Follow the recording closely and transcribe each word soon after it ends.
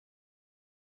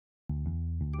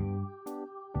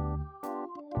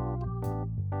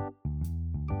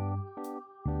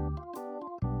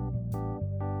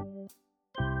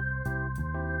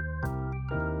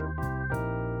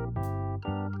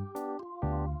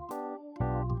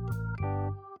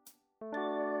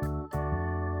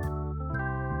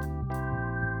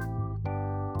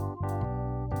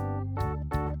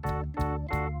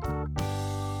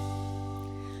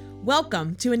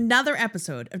Welcome to another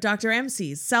episode of Dr.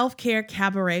 MC's Self-Care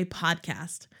Cabaret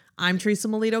podcast. I'm Teresa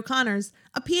Melito-Connors,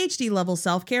 a PhD-level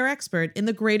self-care expert in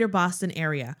the greater Boston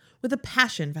area with a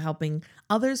passion for helping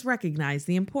others recognize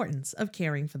the importance of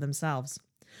caring for themselves.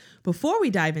 Before we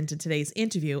dive into today's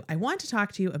interview, I want to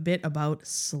talk to you a bit about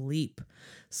sleep.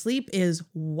 Sleep is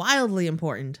wildly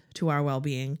important to our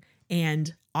well-being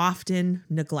and often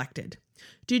neglected.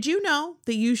 Did you know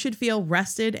that you should feel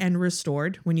rested and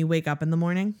restored when you wake up in the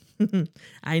morning?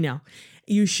 I know.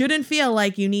 You shouldn't feel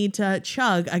like you need to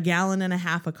chug 1.5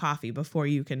 gallons of coffee before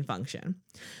you can function.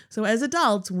 So as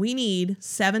adults, we need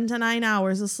 7 to 9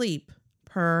 hours of sleep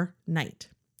per night.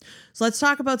 So let's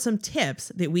talk about some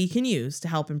tips that we can use to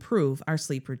help improve our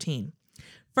sleep routine.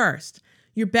 First,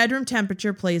 your bedroom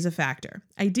temperature plays a factor.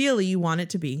 Ideally, you want it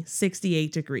to be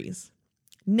 68 degrees.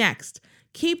 Next,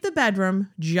 keep the bedroom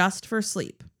just for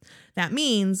sleep. That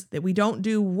means that we don't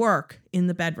do work in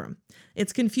the bedroom.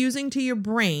 It's confusing to your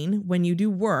brain when you do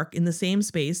work in the same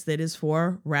space that is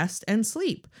for rest and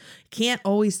sleep. Can't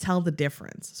always tell the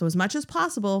difference. So as much as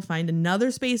possible, find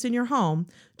another space in your home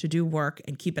to do work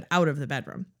and keep it out of the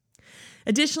bedroom.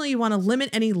 Additionally, you want to limit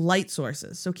any light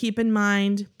sources. So keep in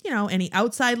mind, any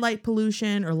outside light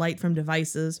pollution or light from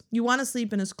devices. You want to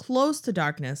sleep in as close to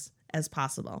darkness as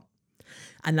possible.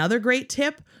 Another great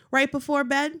tip right before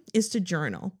bed is to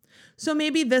journal. So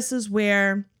maybe this is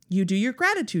where you do your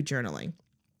gratitude journaling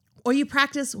or you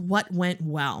practice what went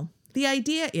well. The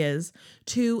idea is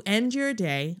to end your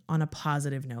day on a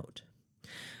positive note.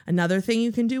 Another thing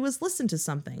you can do is listen to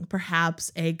something,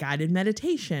 perhaps a guided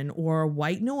meditation or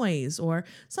white noise or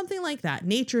something like that.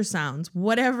 Nature sounds,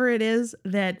 whatever it is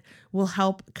that will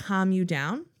help calm you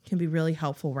down can be really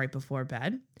helpful right before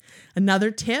bed. Another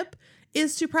tip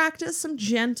is to practice some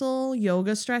gentle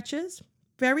yoga stretches,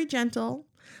 very gentle.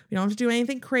 We don't have to do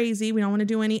anything crazy. We don't want to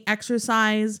do any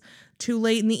exercise too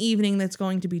late in the evening that's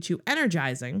going to be too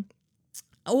energizing.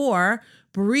 Or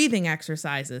breathing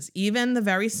exercises, even the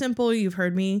very simple, you've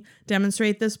heard me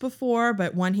demonstrate this before,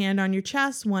 but one hand on your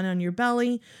chest, one on your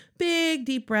belly, big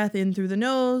deep breath in through the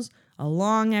nose, a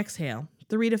long exhale.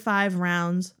 3 to 5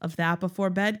 rounds of that before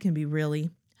bed can be really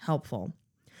helpful.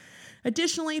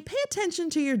 Additionally, pay attention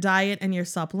to your diet and your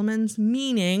supplements,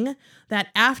 meaning that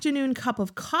afternoon cup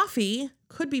of coffee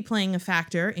could be playing a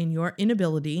factor in your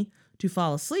inability to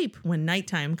fall asleep when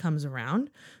nighttime comes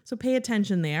around. So pay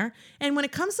attention there. And when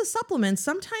it comes to supplements,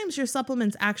 sometimes your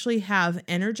supplements actually have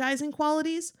energizing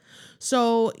qualities.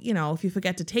 So, if you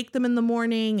forget to take them in the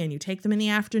morning and you take them in the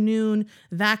afternoon,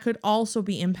 that could also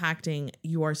be impacting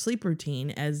your sleep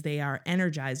routine as they are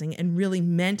energizing and really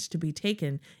meant to be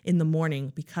taken in the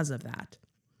morning because of that.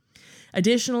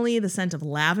 Additionally, the scent of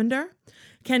lavender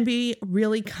can be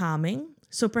really calming.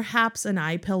 So perhaps an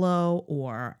eye pillow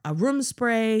or a room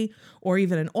spray or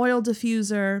even an oil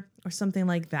diffuser or something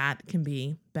like that can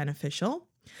be beneficial.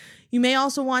 You may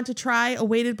also want to try a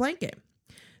weighted blanket.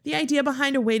 The idea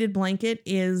behind a weighted blanket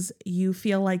is you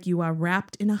feel like you are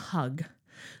wrapped in a hug.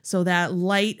 So that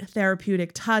light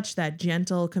therapeutic touch, that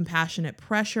gentle, compassionate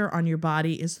pressure on your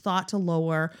body is thought to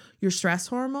lower your stress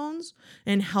hormones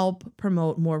and help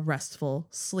promote more restful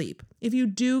sleep. If you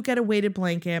do get a weighted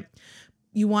blanket,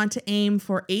 you want to aim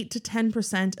for 8 to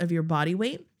 10% of your body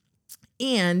weight.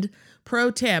 And pro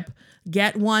tip,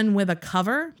 get one with a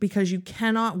cover because you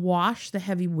cannot wash the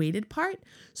heavy weighted part.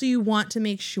 So you want to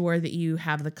make sure that you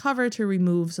have the cover to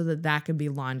remove so that that can be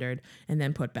laundered and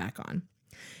then put back on.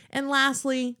 And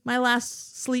lastly, my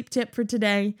last sleep tip for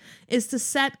today is to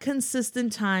set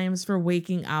consistent times for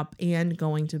waking up and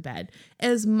going to bed.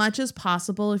 As much as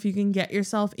possible, if you can get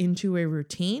yourself into a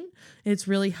routine, it's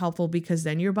really helpful because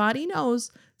then your body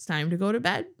knows it's time to go to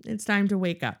bed, it's time to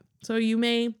wake up. So you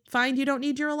may find you don't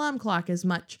need your alarm clock as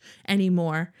much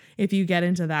anymore if you get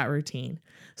into that routine.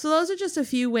 So those are just a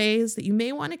few ways that you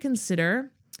may want to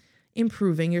consider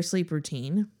improving your sleep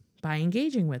routine by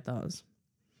engaging with those.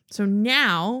 So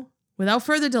now, without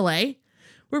further delay,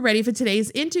 we're ready for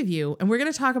today's interview, and we're going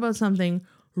to talk about something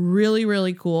really,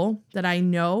 really cool that I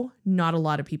know not a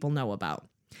lot of people know about.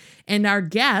 And our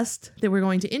guest that we're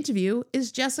going to interview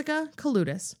is Jessica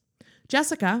Kalutis.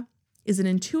 Jessica is an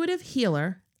intuitive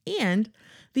healer and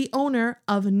the owner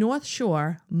of North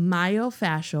Shore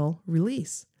Myofascial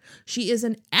Release. She is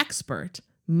an expert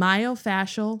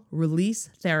myofascial release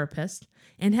therapist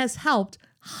and has helped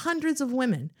hundreds of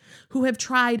women who have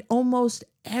tried almost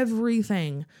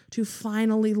everything to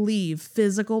finally leave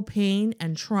physical pain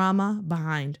and trauma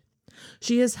behind.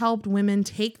 She has helped women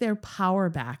take their power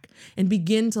back and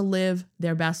begin to live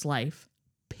their best life,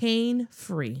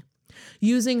 pain-free,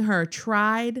 using her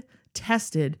tried,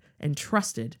 tested, and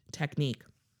trusted technique.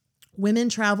 Women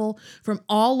travel from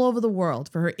all over the world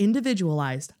for her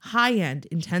individualized, high-end,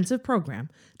 intensive program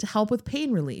to help with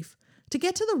pain relief, to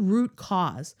get to the root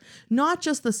cause, not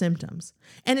just the symptoms,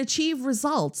 and achieve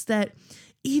results that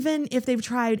even if they've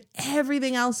tried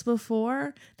everything else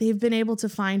before, they've been able to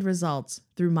find results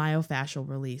through myofascial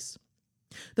release.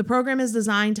 The program is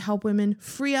designed to help women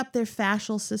free up their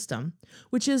fascial system,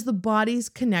 which is the body's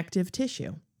connective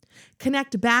tissue,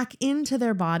 connect back into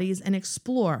their bodies and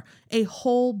explore a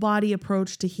whole body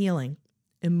approach to healing,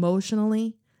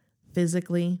 emotionally,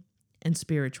 physically, and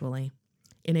spiritually,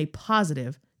 in a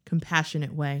positive,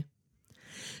 compassionate way.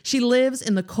 She lives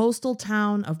in the coastal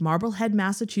town of Marblehead,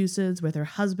 Massachusetts with her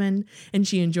husband, and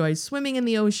she enjoys swimming in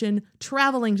the ocean,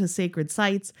 traveling to sacred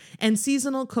sites, and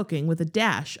seasonal cooking with a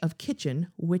dash of kitchen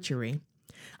witchery.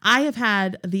 I have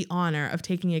had the honor of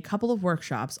taking a couple of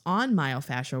workshops on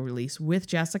myofascial release with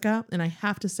Jessica, and I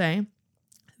have to say,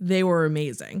 they were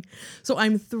amazing. So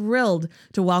I'm thrilled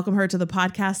to welcome her to the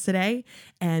podcast today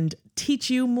and teach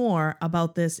you more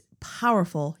about this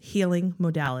powerful healing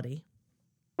modality.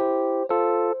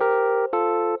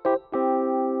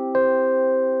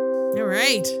 All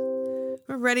right,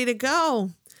 we're ready to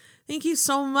go. Thank you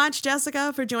so much,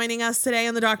 Jessica, for joining us today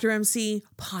on the Dr. MC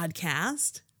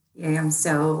podcast. Yeah, I'm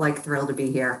so thrilled to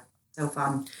be here. So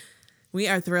fun. We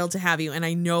are thrilled to have you. And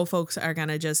I know folks are going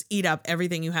to just eat up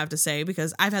everything you have to say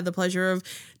because I've had the pleasure of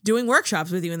doing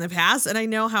workshops with you in the past, and I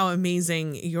know how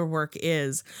amazing your work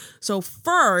is. So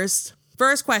first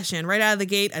question right out of the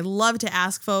gate, I love to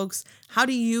ask folks, how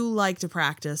do you like to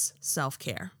practice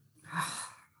self-care?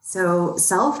 So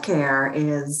self-care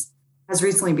has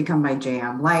recently become my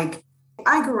jam. I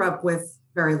grew up with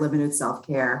very limited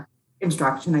self-care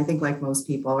instruction, I think like most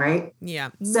people, right? Yeah.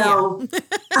 So,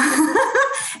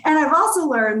 and I've also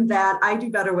learned that I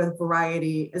do better with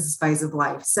variety as a spice of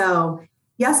life. So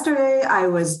yesterday I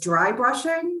was dry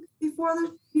brushing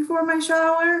before my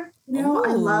shower.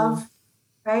 I love,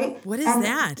 right? What is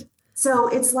that? So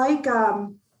it's like,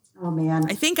 oh man.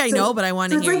 I think I know, but I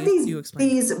want to hear you explain.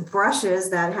 These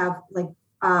brushes that have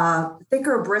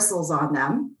thicker bristles on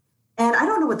them. And I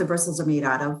don't know what the bristles are made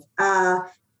out of.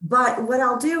 But what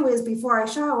I'll do is before I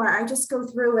shower, I just go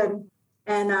through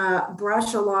and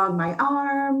brush along my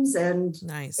arms and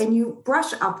nice. And you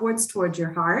brush upwards towards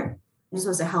your heart. You're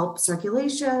supposed to help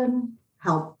circulation,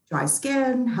 help dry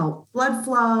skin, help blood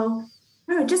flow.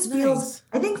 It just feels,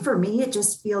 I think for me, it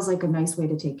just feels like a nice way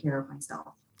to take care of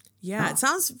myself. Yeah, It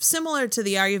sounds similar to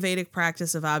the Ayurvedic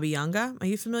practice of Abhyanga. Are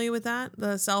you familiar with that?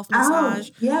 The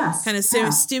self-massage? Oh, yes. Kind of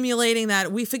stimulating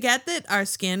that. We forget that our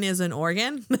skin is an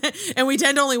organ and we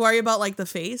tend to only worry about the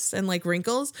face and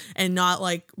wrinkles and not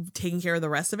taking care of the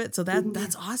rest of it. So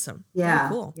that's awesome. Yeah. Very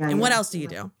cool. Yeah, and what else do you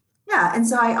do? Yeah. And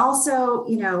so I also,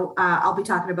 I'll be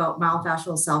talking about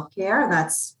myofascial self-care.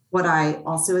 That's what I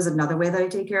also is another way that I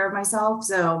take care of myself.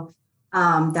 So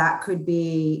that could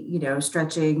be,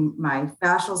 stretching my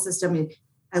fascial system.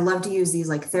 I love to use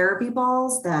these therapy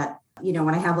balls that,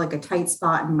 when I have a tight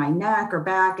spot in my neck or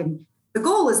back, and the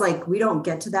goal is we don't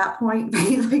get to that point.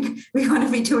 We want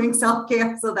to be doing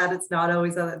self-care so that it's not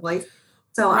always at that place.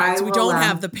 So we don't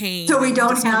have the pain. So we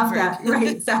don't have that. Right.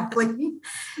 Exactly.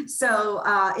 So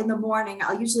in the morning,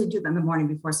 I'll usually do them in the morning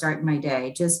before starting my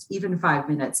day, just even 5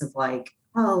 minutes of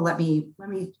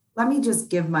let me just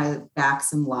give my back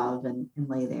some love and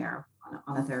lay there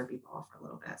on a therapy ball for a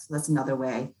little bit. So that's another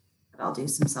way that I'll do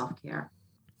some self-care.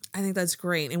 I think that's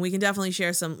great. And we can definitely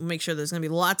share make sure there's going to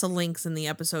be lots of links in the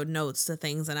episode notes to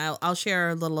things. And I'll share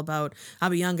a little about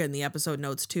Abhyanga in the episode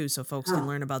notes too, so folks can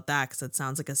learn about that because it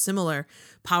sounds like a similar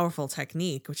powerful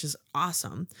technique, which is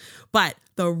awesome. But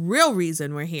the real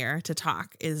reason we're here to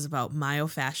talk is about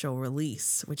myofascial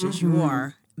release, which is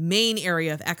your main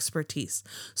area of expertise.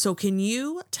 So can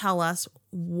you tell us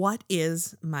what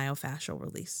is myofascial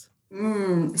release?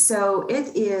 So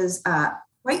it is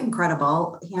quite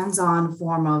incredible, hands-on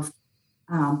form of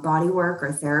body work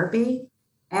or therapy.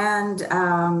 And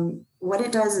what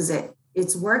it does is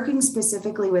it's working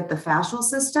specifically with the fascial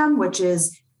system, which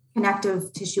is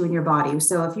connective tissue in your body.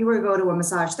 So if you were to go to a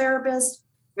massage therapist,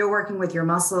 you're working with your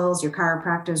muscles, your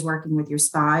chiropractor is working with your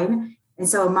spine. And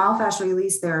so a myofascial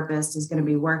release therapist is going to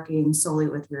be working solely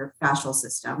with your fascial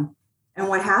system. And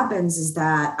what happens is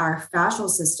that our fascial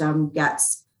system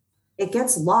gets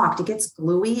locked, it gets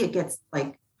gluey, it gets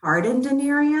hardened in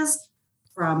areas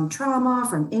from trauma,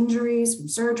 from injuries, from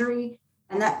surgery,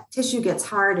 and that tissue gets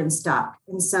hard and stuck.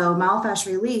 And so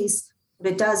myofascial release, what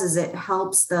it does is it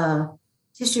helps the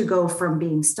tissue go from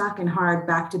being stuck and hard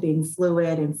back to being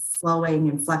fluid and flowing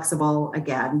and flexible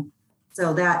again.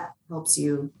 So that helps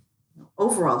you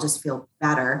overall just feel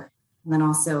better, and then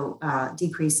also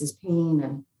decreases pain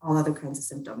and all other kinds of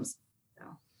symptoms.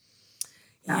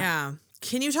 Yeah. Yeah.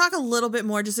 Can you talk a little bit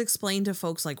more, just explain to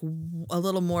folks like a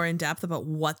little more in depth about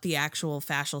what the actual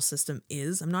fascial system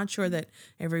is? I'm not sure that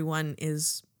everyone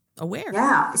is aware.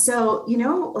 Yeah. So,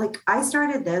 like I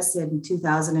started this in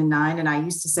 2009 and I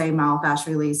used to say myofascial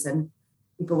release and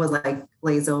people would like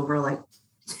glaze over, like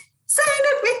say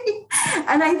to me.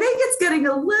 And I think it's getting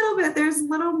a little bit, there's a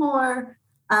little more,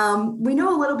 we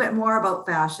know a little bit more about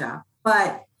fascia,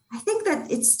 but I think that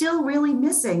it's still really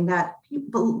missing that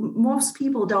most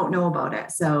people don't know about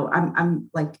it. So I'm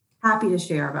like happy to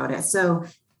share about it. So,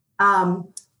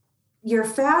 your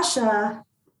fascia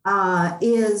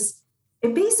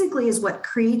it basically is what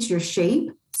creates your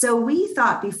shape. So we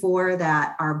thought before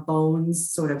that our bones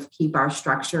sort of keep our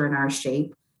structure and our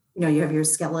shape. You have your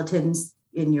skeletons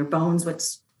in your bones, which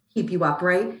keep you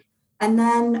upright. And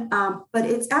then, but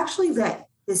it's actually that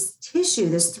this tissue,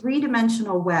 this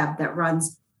three-dimensional web that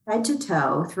runs head to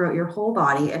toe throughout your whole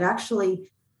body, it actually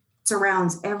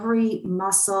surrounds every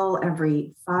muscle,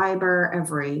 every fiber,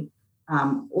 every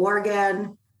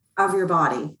organ of your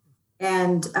body.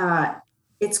 And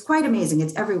it's quite amazing.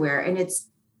 It's everywhere. And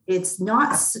it's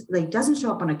not like, doesn't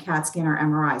show up on a CAT scan or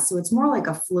MRI. So it's more like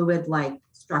a fluid-like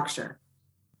structure.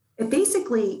 It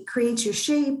basically creates your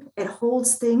shape. It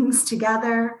holds things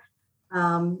together.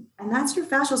 And that's your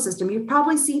fascial system. You've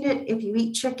probably seen it if you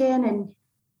eat chicken, and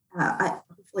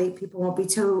hopefully people won't be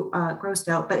too grossed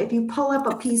out. But if you pull up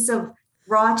a piece of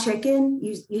raw chicken,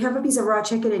 you have a piece of raw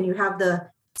chicken and you have the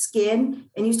skin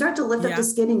and you start to lift up the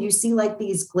skin and you see like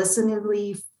these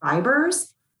glisteningly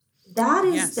fibers. That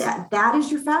is that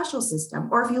is your fascial system.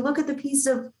 Or if you look at the piece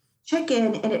of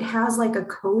chicken and it has like a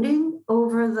coating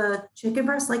over the chicken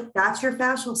breast, like that's your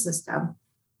fascial system.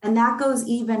 And that goes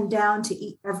even down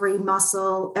to every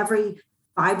muscle, every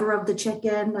fiber of the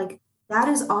chicken. Like that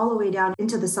is all the way down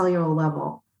into the cellular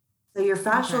level. So your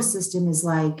fascial system is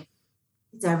like,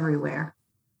 it's everywhere.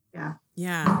 Yeah.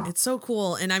 Yeah, it's so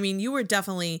cool. And I mean, you were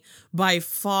definitely by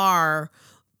far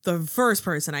the first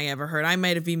person I ever heard. I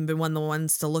might have even been one of the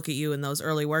ones to look at you in those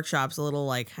early workshops a little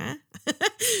like, huh?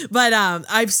 But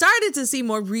I've started to see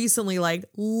more recently like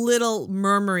little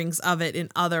murmurings of it in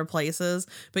other places.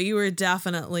 But you were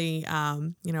definitely,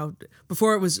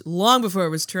 before it was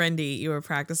trendy, you were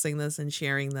practicing this and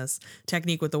sharing this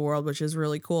technique with the world, which is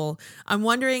really cool. I'm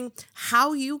wondering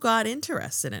how you got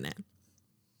interested in it.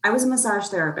 I was a massage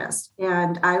therapist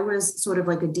and I was sort of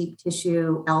like a deep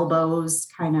tissue elbows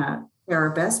kind of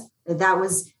therapist. That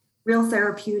was real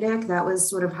therapeutic. That was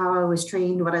sort of how I was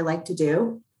trained, what I like to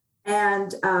do.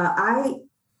 And I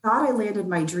thought I landed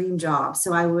my dream job.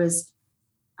 So I was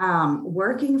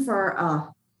working for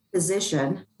a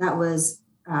physician that was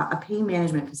a pain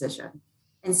management physician.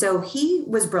 And so he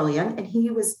was brilliant and he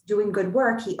was doing good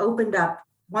work. He opened up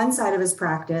one side of his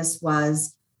practice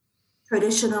was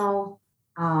traditional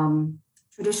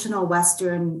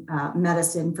Western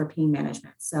medicine for pain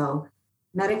management. So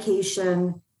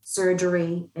medication,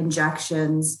 surgery,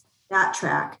 injections, that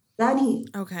track. Then he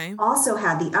also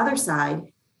had the other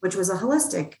side, which was a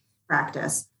holistic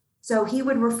practice. So he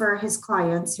would refer his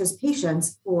clients, his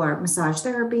patients for massage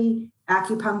therapy,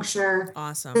 acupuncture,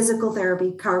 physical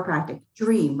therapy, chiropractic,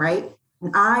 dream, right?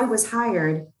 And I was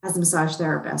hired as a massage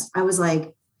therapist. I was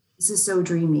like, this is so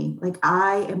dreamy. Like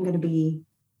I am going to be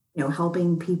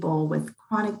helping people with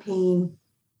chronic pain.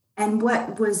 And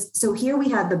so here we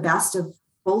had the best of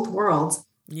both worlds.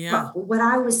 Yeah. But what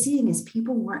I was seeing is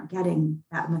people weren't getting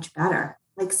that much better.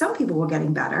 Like some people were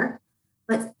getting better,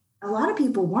 but a lot of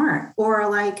people weren't, or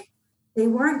like they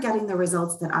weren't getting the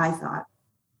results that I thought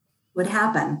would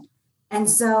happen. And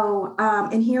so,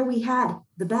 and here we had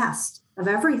the best of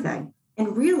everything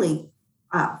and really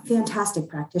fantastic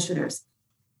practitioners.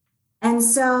 And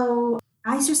so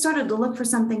I just started to look for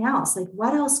something else. Like,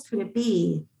 what else could it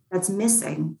be that's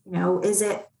missing? Is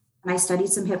it, and I studied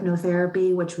some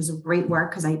hypnotherapy, which was a great work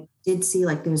because I did see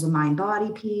like there's a mind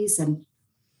body piece and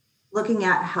looking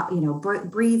at how,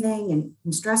 breathing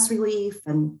and stress relief.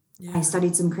 And I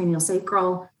studied some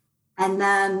craniosacral. And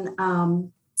then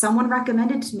someone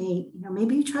recommended to me,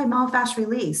 maybe you try myofascial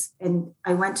release. And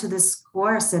I went to this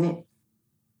course and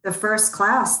the first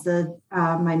class,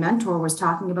 my mentor was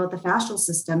talking about the fascial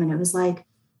system, and it was like,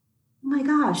 oh my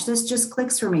gosh, this just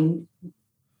clicks for me.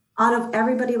 Out of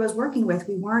everybody I was working with,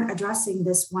 we weren't addressing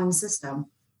this one system,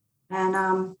 and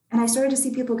I started to see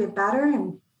people get better,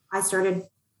 and I started,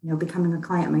 becoming a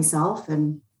client myself,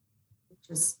 and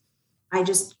I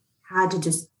just had to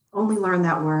just only learn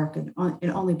that work and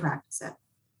only practice it.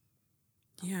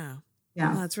 Yeah.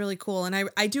 Yeah. Well, that's really cool. And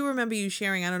I do remember you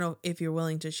sharing, I don't know if you're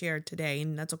willing to share today,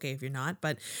 and that's okay if you're not,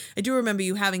 but I do remember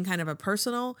you having kind of a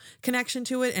personal connection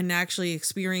to it and actually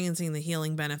experiencing the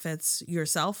healing benefits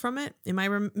yourself from it. Am I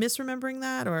misremembering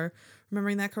that or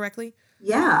remembering that correctly?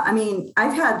 Yeah. I mean,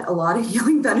 I've had a lot of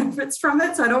healing benefits from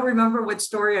it. So I don't remember which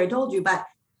story I told you, but,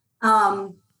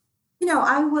 um,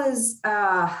 I was,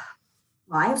 well,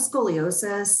 I have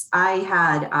scoliosis. I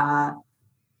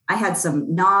had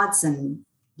some knots and,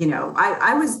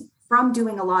 I was from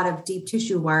doing a lot of deep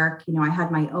tissue work. I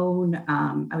had my own,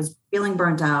 I was feeling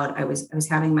burnt out. I was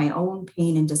having my own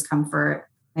pain and discomfort,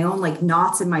 my own like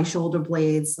knots in my shoulder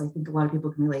blades. I think a lot of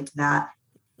people can relate to that.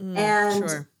 And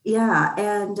Sure. yeah.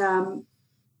 And,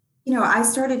 I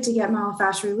started to get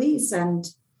myofascial release and,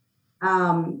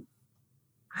 um,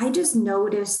 I just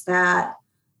noticed that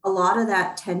a lot of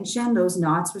that tension, those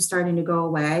knots were starting to go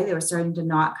away. They were starting to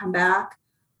not come back.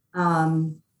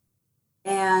 Um,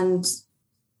 and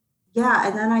yeah,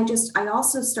 and then I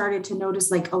also started to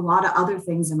notice like a lot of other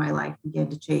things in my life began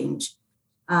to change.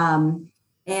 Um,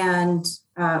 and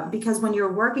Because when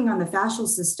you're working on the fascial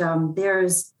system,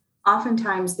 there's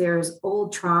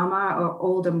old trauma or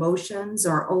old emotions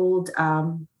or old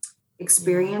Yeah.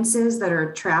 experiences that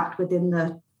are trapped within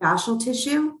the fascial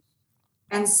tissue.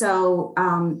 And so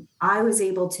I was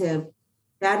able to,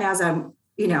 then as I'm,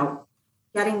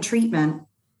 getting treatment,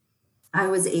 I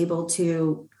was able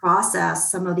to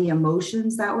process some of the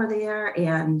emotions that were there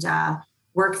and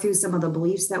work through some of the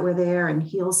beliefs that were there and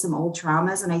heal some old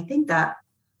traumas. And I think that,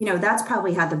 that's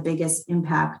probably had the biggest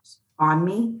impact on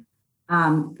me,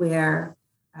 where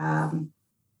um,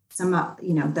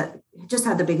 that just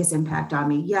had the biggest impact on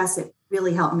me. Yes, it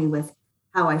really helped me with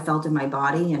how I felt in my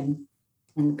body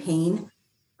and pain.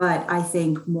 But I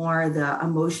think more the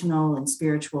emotional and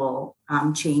spiritual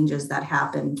changes that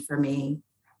happened for me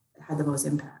had the most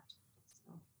impact.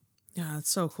 So, Yeah,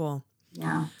 it's so cool.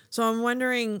 yeah. So I'm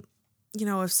wondering,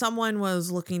 if someone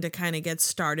was looking to kind of get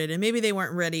started and maybe they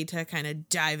weren't ready to kind of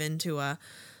dive into a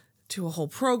whole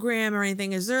program or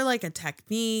anything, is there like a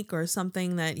technique or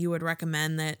something that you would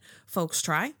recommend that folks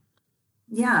try?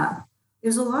 Yeah.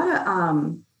 There's a lot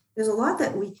of there's a lot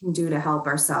that we can do to help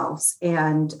ourselves.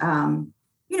 And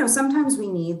sometimes we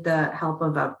need the help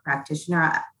of a practitioner.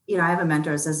 I have a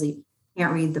mentor that says he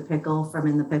can't read the pickle from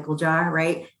in the pickle jar,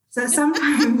 right? So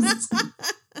sometimes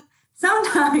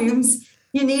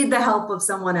you need the help of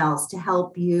someone else to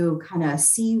help you kind of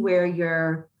see where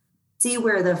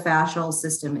the fascial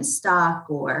system is stuck,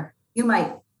 or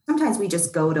sometimes we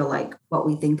just go to like what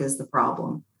we think is the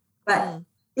problem. But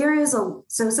Mm,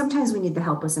 so sometimes we need the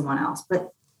help of someone else.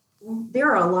 But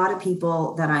there are a lot of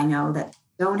people that I know that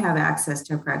don't have access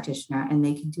to a practitioner and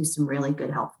they can do some really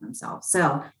good help for themselves.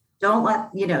 So don't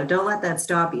let that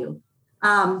stop you.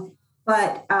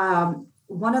 But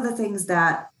One of the things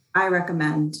that I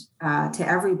recommend to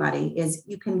everybody is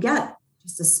you can get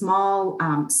just a small,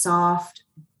 soft,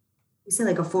 we say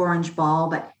like a 4-inch ball,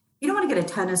 but you don't want to get a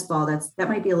tennis ball. That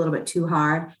might be a little bit too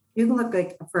hard. You can look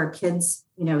like for kids,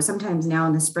 sometimes now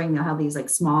in the spring, they'll have these like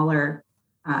smaller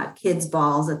kids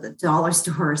balls at the dollar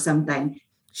store or something.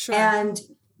 sure. And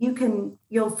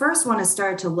you'll first want to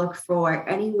start to look for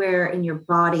anywhere in your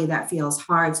body that feels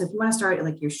hard. So if you want to start at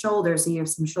like your shoulders, so you have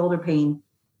some shoulder pain,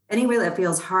 anywhere that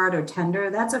feels hard or tender,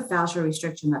 that's a fascial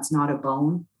restriction. That's not a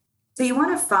bone. So you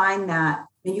want to find that,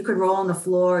 and you could roll on the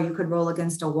floor, you could roll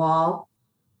against a wall.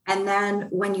 And then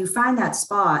when you find that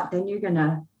spot, then you're going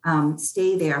to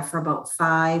stay there for about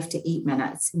 5 to 8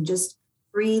 minutes and just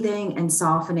breathing and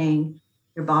softening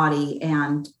your body.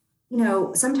 And,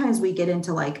 sometimes we get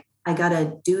into like, I got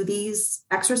to do these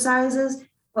exercises.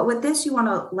 But with this, you want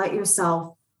to let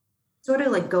yourself sort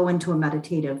of like go into a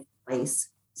meditative place.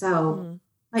 So Mm.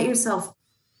 let yourself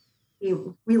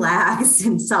relax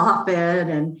and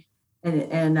soften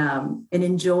and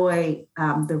enjoy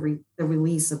the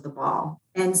release of the ball.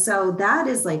 And so that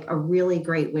is like a really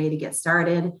great way to get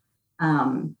started.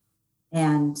 Um,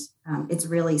 and It's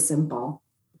really simple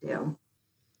to do.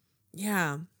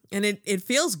 Yeah. And it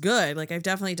feels good. Like I've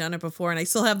definitely done it before and I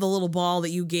still have the little ball that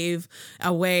you gave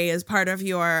away as part of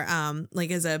your like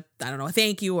as a I don't know, a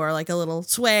thank you or like a little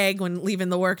swag when leaving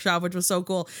the workshop, which was so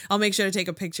cool. I'll make sure to take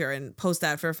a picture and post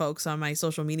that for folks on my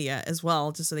social media as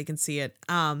well, just so they can see it.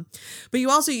 But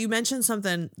you mentioned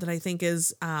something that I think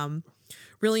is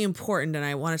really important and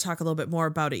I want to talk a little bit more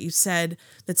about it. You said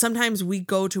that sometimes we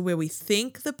go to where we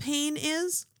think the pain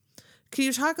is. Can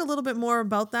you talk a little bit more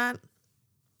about that?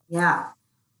 Yeah.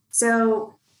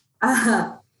 So,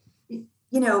 uh,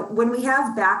 when we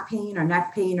have back pain or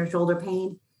neck pain or shoulder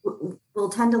pain, we'll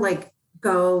tend to like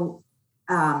go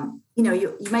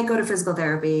you might go to physical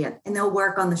therapy and they'll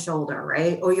work on the shoulder,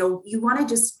 right? Or you want to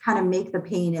just kind of make the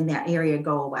pain in that area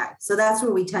go away. So that's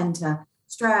where we tend to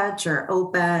stretch or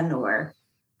open or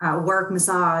work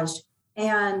massage.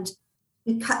 And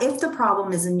if the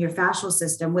problem is in your fascial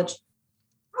system, which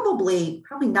probably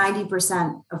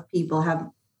 90% of people have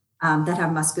that have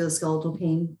musculoskeletal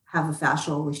pain have a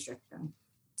fascial restriction.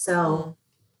 So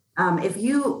if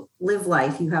you live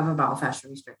life, you have a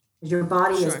myofascial restriction because your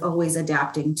body is always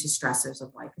adapting to stressors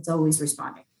of life. It's always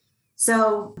responding.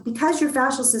 So because your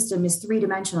fascial system is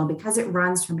three-dimensional, because it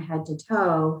runs from head to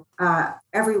toe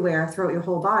everywhere throughout your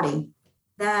whole body,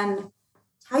 then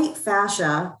tight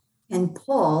fascia can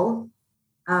pull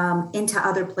into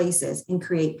other places and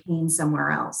create pain somewhere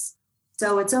else.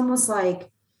 So it's almost like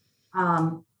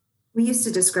we used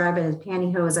to describe it as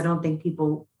pantyhose. I don't think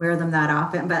people wear them that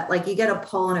often, but like you get a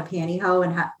pull in a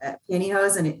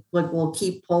pantyhose and it will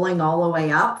keep pulling all the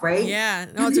way up, right? Yeah,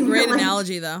 no, it's a great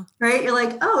analogy though. Right? You're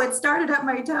like, oh, it started at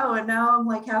my toe and now I'm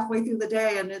like halfway through the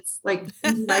day and it's like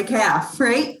my calf,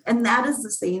 right? And that is the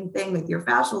same thing with your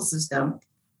fascial system,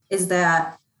 is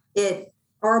that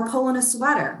or a pull in a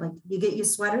sweater. Like you get your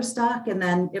sweater stuck and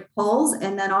then it pulls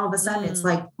and then all of a sudden it's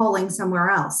like pulling somewhere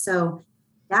else. So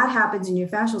that happens in your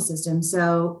fascial system.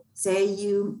 So say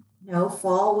you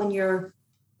fall when you're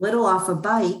little off a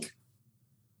bike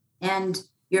and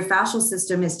your fascial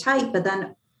system is tight, but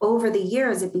then over the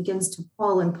years it begins to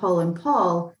pull and pull and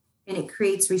pull, and it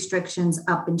creates restrictions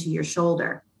up into your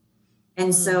shoulder.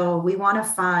 And so we want to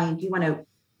find,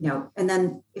 and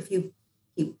then if you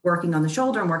keep working on the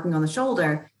shoulder,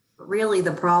 but really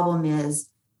the problem is,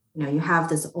 you have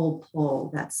this old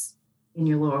pull that's in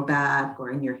your lower back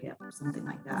or in your hip or something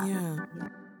like that. Yeah.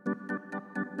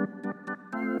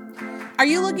 Are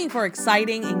you looking for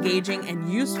exciting, engaging,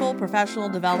 and useful professional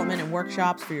development and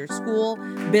workshops for your school,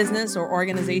 business, or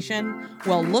organization?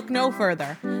 Well, look no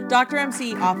further. Dr.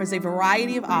 MC offers a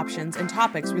variety of options and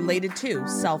topics related to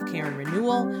self-care and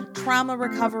renewal, trauma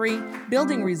recovery,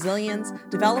 building resilience,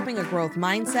 developing a growth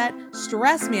mindset,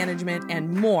 stress management,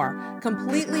 and more,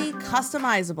 completely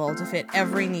customizable to fit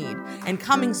every need. And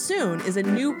coming soon is a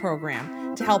new program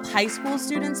to help high school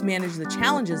students manage the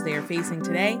challenges they are facing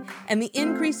today and the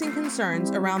increasing concerns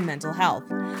around mental health.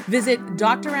 Visit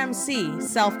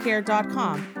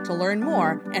drmcselfcare.com to learn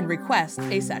more and request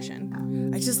a session.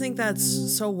 I just think that's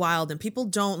so wild, and people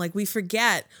don't, we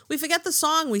forget the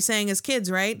song we sang as kids,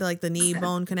 right? Like the knee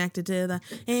bone connected to the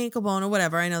ankle bone or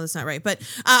whatever. I know that's not right, but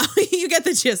you get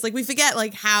the gist. We forget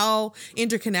how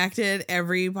interconnected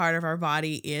every part of our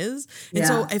body is. And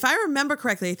so if I remember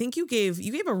correctly, I think you gave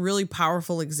a really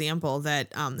powerful example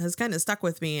that has kind of stuck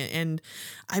with me. And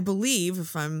I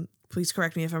believe, please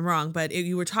correct me if I'm wrong, but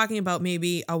you were talking about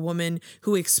maybe a woman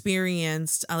who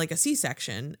experienced a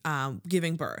C-section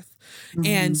giving birth. Mm-hmm.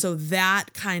 And so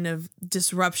that kind of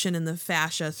disruption in the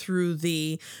fascia through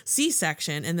the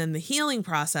C-section and then the healing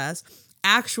process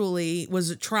actually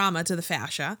was trauma to the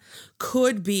fascia,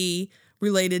 could be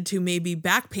related to maybe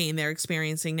back pain they're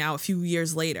experiencing now a few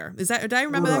years later. Did I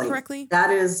remember that correctly? That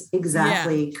is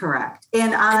exactly correct.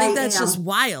 And I think that's just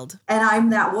wild. And I'm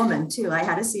that woman too. I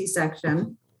had a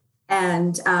C-section.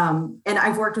 And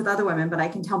I've worked with other women, but I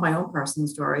can tell my own personal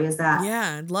story is that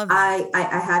I'd love that.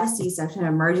 I had a C-section, an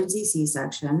emergency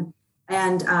C-section.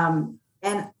 And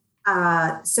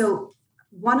so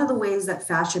one of the ways that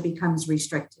fascia becomes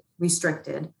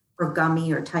restricted or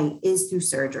gummy or tight is through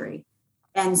surgery.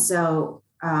 And so,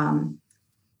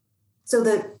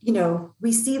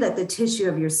 we see that the tissue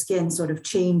of your skin sort of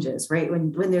changes, right?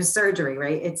 When there's surgery,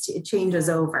 right? It changes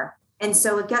over. And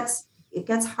so it gets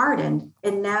hardened,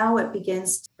 and now it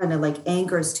begins to kind of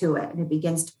anchors to it, and it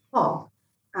begins to pull.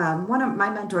 One of my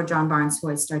mentor, John Barnes, who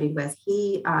I studied with,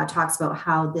 he talks about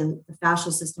how the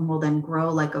fascial system will then grow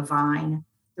like a vine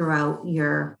throughout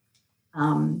your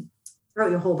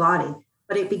whole body,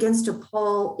 but it begins to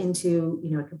pull into,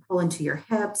 it can pull into your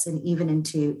hips and even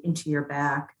into your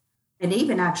back, and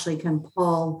even actually can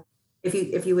pull.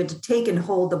 If you were to take and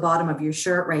hold the bottom of your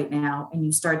shirt right now, and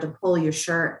you start to pull your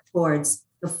shirt towards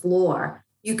the floor,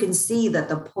 you can see that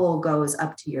the pull goes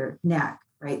up to your neck,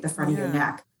 right? The front of your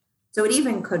neck. So it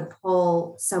even could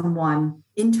pull someone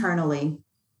internally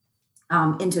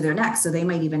into their neck. So they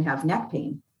might even have neck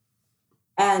pain.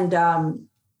 And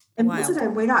most of the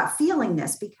time we're not feeling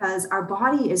this because our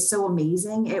body is so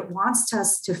amazing. It wants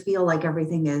us to feel like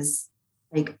everything is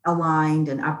aligned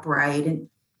and upright. And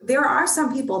there are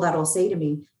some people that will say to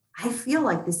me, I feel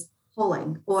like this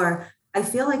pulling, or I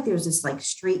feel like there's this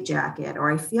straight jacket, or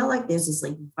I feel like there's this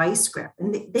vice grip,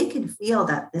 and they can feel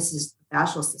that this is the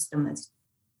fascial system that's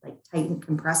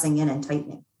compressing in and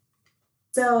tightening.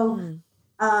 So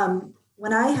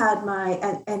when I had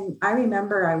and I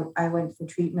remember I went for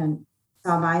treatment,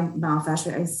 saw I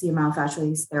see a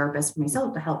myofascial therapist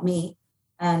myself to help me.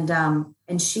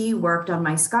 And she worked on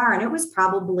my scar, and it was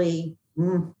probably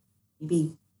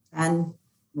maybe 10,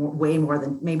 way more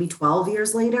than maybe 12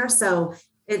 years later. So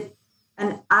I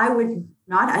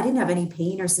didn't have any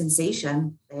pain or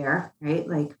sensation there, right?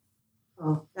 Like,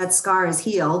 oh, that scar is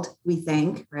healed, we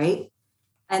think, right?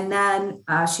 And then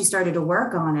she started to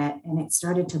work on it, and it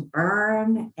started to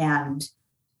burn and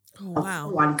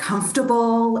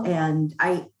uncomfortable. And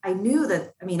I knew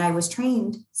that, I was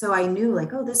trained, so I knew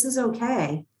like, oh, this is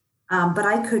okay. But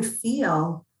I could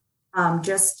feel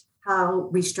just how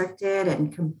restricted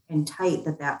and tight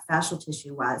that fascial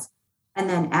tissue was. And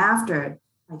then after,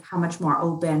 like how much more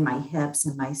open my hips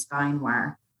and my spine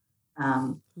were.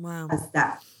 As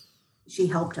that she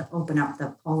helped to open up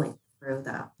the pulling through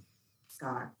the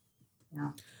scar.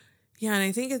 Yeah. Yeah, and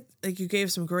I think like you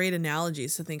gave some great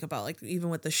analogies to think about, like even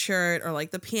with the shirt or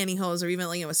like the pantyhose, or even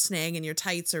like a snag in your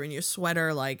tights or in your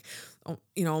sweater, like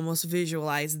almost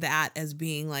visualize that as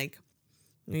being like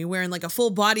you're wearing like a full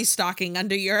body stocking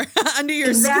under your skin.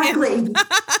 Exactly.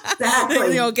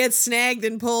 Get snagged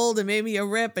and pulled and maybe a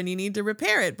rip and you need to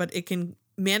repair it, but it can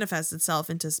manifest itself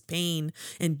into pain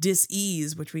and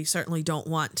dis-ease, which we certainly don't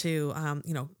want to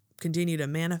continue to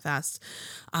manifest.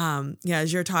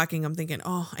 As you're talking, I'm thinking,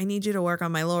 oh, I need you to work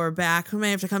on my lower back. I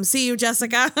may have to come see you,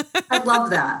 Jessica. I'd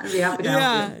love that.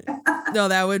 Yeah. No,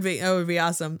 that would be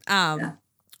awesome.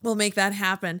 We'll make that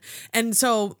happen. And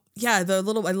so, I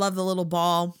love the little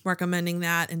ball, recommending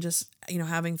that, and just,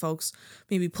 having folks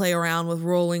maybe play around with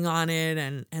rolling on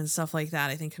it and stuff like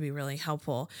that, I think could be really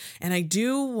helpful. And I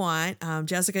do want,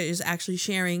 Jessica is actually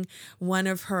sharing one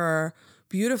of her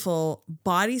beautiful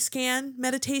body scan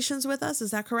meditations with us.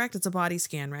 Is that correct? It's a body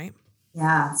scan, right?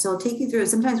 Yeah. So I'll take you through.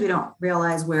 Sometimes we don't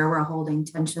realize where we're holding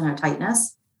tension or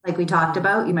tightness. Like we talked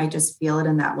about, you might just feel it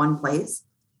in that one place.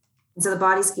 And so the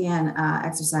body scan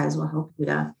exercise will help you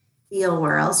to feel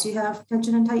where else you have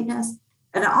tension and tightness.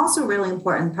 And also really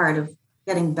important part of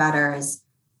getting better is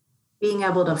being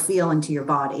able to feel into your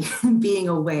body and being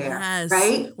aware,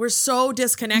 right? We're so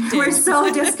disconnected.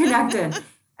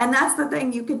 And that's the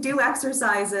thing, you could do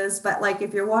exercises, but like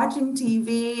if you're watching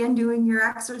TV and doing your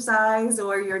exercise,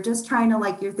 or you're just trying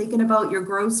to you're thinking about your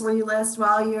grocery list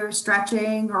while you're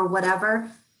stretching or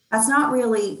whatever, that's not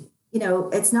really,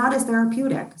 it's not as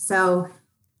therapeutic. So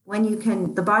when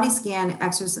the body scan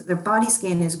exercise, the body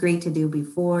scan is great to do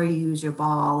before you use your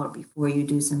ball or before you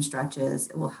do some stretches.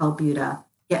 It will help you to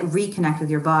reconnect with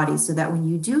your body so that when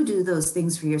you do those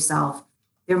things for yourself,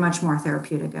 they're much more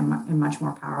therapeutic and much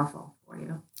more powerful for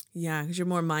you. Yeah, because you're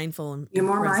more mindful. And you're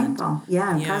more present. mindful.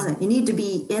 Yeah, and present. You need to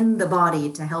be in the body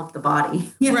to help the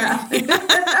body. Right.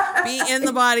 Be in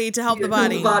the body to help the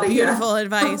body. Beautiful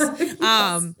advice.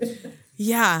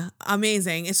 Yeah,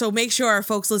 amazing. And so make sure,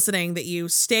 folks listening, that you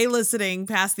stay listening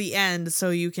past the end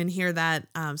so you can hear that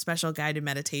special guided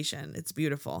meditation. It's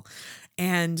beautiful.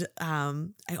 And I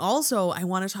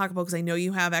want to talk about, because I know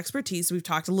you have expertise. We've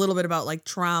talked a little bit about like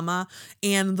trauma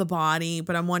and the body,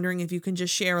 but I'm wondering if you can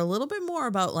just share a little bit more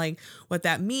about like what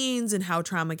that means and how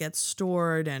trauma gets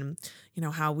stored, and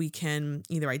how we can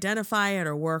either identify it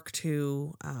or work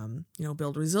to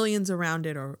build resilience around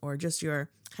it, or just your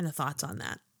kind of thoughts on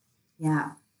that.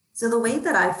 Yeah. So the way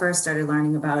that I first started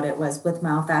learning about it was with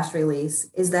myofascial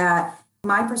release. Is that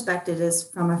my perspective is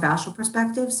from a fascial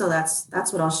perspective. So that's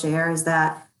what I'll share, is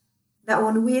that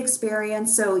when we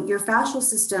experience, so your fascial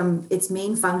system, its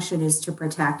main function is to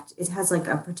protect. It has like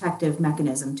a protective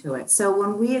mechanism to it. So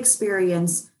when we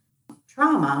experience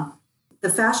trauma, the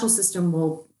fascial system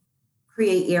will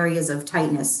create areas of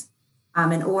tightness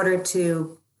in order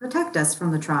to protect us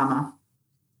from the trauma,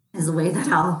 is the way that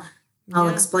I'll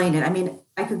explain it.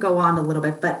 I could go on a little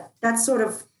bit, but that's sort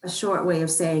of a short way of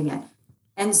saying it.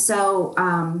 And so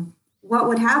what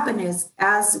would happen is,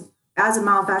 as a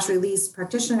myofascial release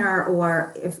practitioner,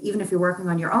 or even if you're working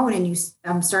on your own and you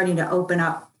starting to open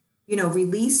up,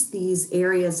 release these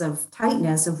areas of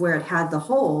tightness of where it had the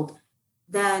hold,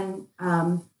 then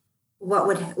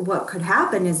what could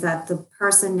happen is that the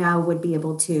person now would be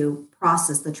able to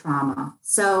process the trauma.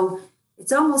 So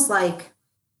it's almost like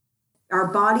our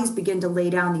bodies begin to lay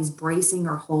down these bracing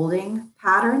or holding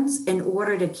patterns in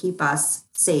order to keep us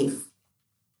safe.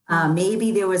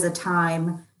 Maybe there was a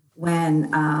time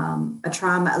when a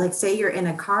trauma, like say you're in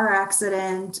a car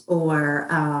accident, or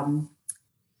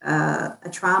a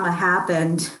trauma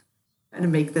happened. I'm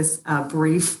going to make this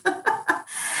brief.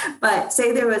 But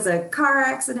say there was a car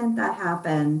accident that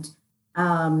happened,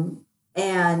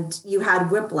 and you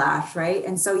had whiplash, right?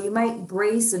 And so you might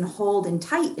brace and hold and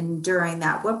tighten during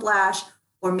that whiplash,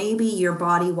 or maybe your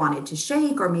body wanted to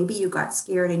shake, or maybe you got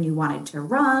scared and you wanted to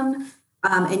run,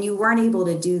 and you weren't able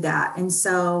to do that. And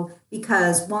so,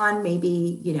 because one,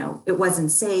 maybe, it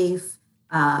wasn't safe,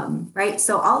 right?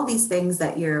 So all of these things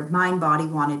that your mind body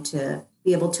wanted to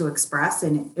be able to express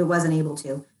and it wasn't able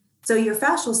to. So your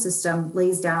fascial system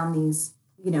lays down these,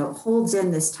 holds in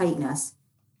this tightness.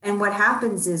 And what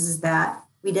happens is that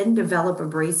we didn't develop a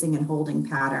bracing and holding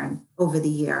pattern over the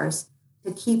years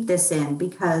to keep this in,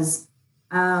 because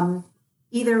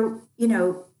either,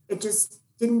 it just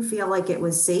didn't feel like it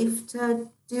was safe to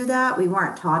do that. We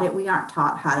weren't taught it. We aren't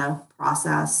taught how to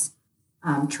process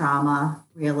trauma,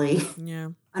 really. Yeah.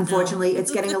 Unfortunately,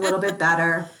 it's getting a little bit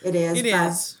better. It is. It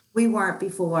is. We weren't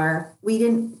before.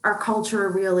 Our culture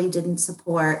really didn't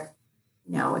support,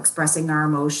 expressing our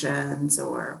emotions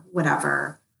or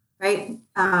whatever. Right.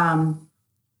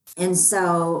 And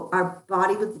so our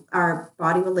body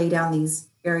would lay down these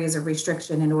areas of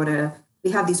restriction in order,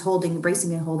 we have these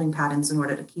bracing and holding patterns in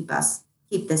order to keep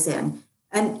this in.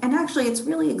 And actually it's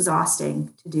really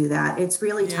exhausting to do that. It's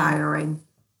really tiring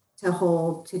to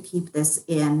hold, to keep this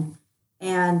in.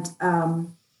 And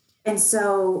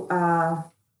so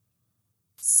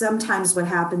sometimes what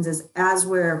happens is, as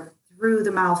we're through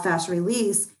the myofascial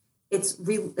release,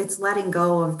 it's letting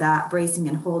go of that bracing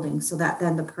and holding, so that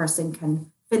then the person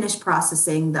can finish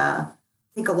processing I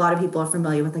think a lot of people are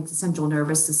familiar with like the central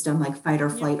nervous system, like fight or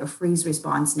flight or freeze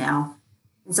response now.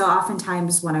 And so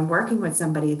oftentimes when I'm working with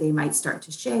somebody, they might start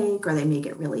to shake, or they may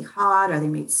get really hot, or they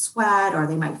might sweat, or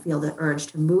they might feel the urge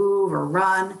to move or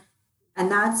run.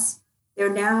 And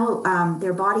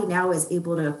their body now is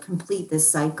able to complete this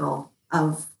cycle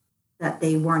of that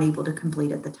they weren't able to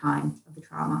complete at the time of the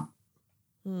trauma.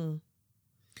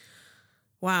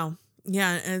 Wow.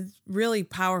 Yeah, it's really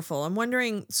powerful. I'm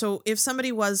wondering, so if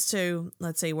somebody was to,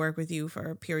 let's say, work with you for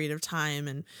a period of time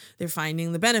and they're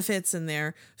finding the benefits and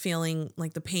they're feeling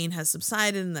like the pain has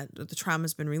subsided and that the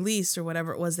trauma's been released or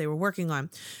whatever it was they were working on,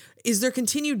 is there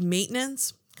continued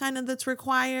maintenance kind of that's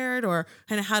required, or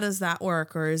kind of how does that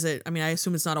work? Or is it, I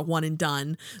assume it's not a one and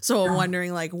done. So I'm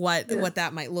wondering like what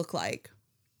that might look like.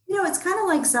 It's kind of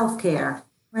like self-care,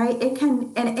 right?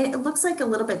 And it looks like a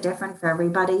little bit different for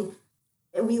everybody.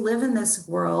 We live in this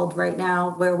world right now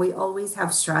where we always have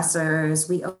stressors.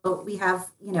 We have,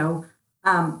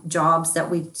 jobs that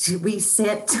we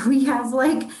sit, we have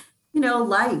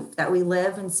life that we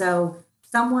live. And so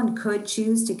someone could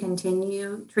choose to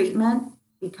continue treatment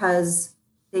because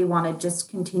they want to just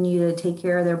continue to take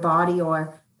care of their body,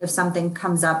 or if something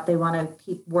comes up, they want to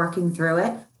keep working through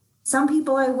it. Some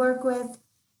people I work with,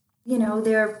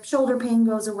 their shoulder pain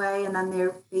goes away and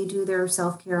then they do their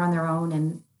self-care on their own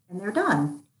and they're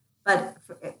done. But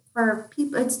for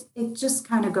people, it just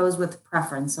kind of goes with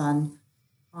preference on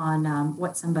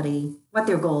what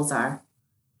their goals are.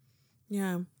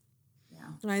 Yeah.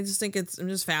 I just think I'm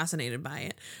just fascinated by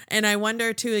it. And I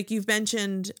wonder too, like you've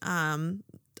mentioned,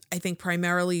 I think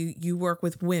primarily you work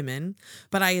with women,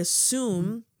 but I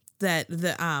assume that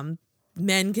the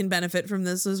men can benefit from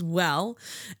this as well.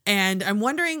 And I'm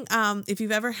wondering if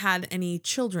you've ever had any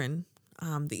children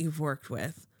that you've worked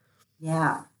with.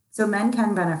 Yeah. So men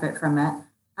can benefit from it.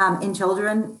 In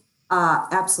children,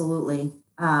 absolutely.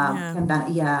 Can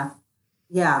benefit. Yeah.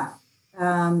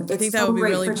 I think that would be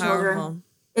really powerful. Children.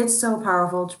 It's so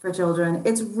powerful for children.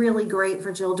 It's really great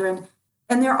for children.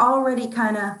 And they're already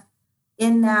kind of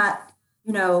in that,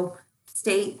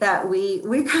 state that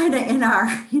we're kind of in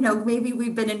our, maybe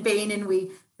we've been in pain and we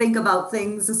think about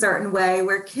things a certain way,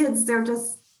 where kids, they're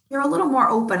a little more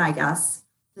open, I guess,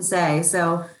 to say.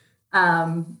 So,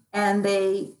 and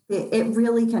it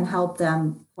really can help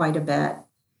them quite a bit.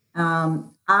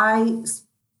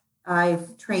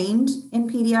 I've trained in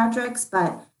pediatrics,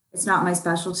 but it's not my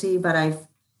specialty, but I've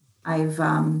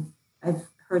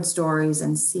heard stories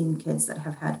and seen kids that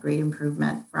have had great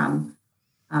improvement from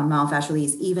myofascial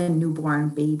release, even newborn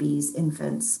babies,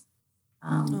 infants.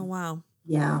 Oh, wow.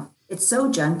 Yeah. It's so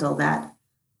gentle that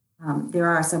there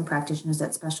are some practitioners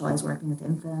that specialize working with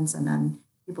infants, and then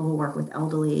people who work with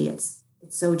elderly. It's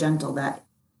so gentle that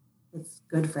it's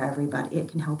good for everybody. It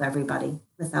can help everybody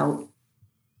without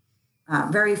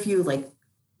very few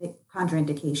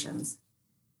contraindications.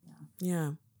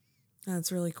 Yeah.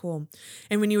 That's really cool.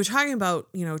 And when you were talking about,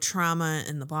 trauma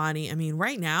in the body,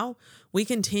 right now we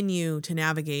continue to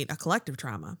navigate a collective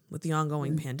trauma with the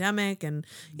ongoing pandemic. And,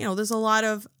 there's a lot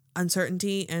of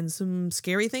uncertainty and some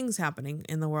scary things happening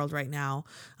in the world right now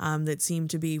that seem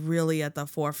to be really at the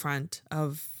forefront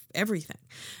of everything.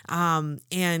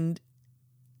 And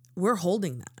we're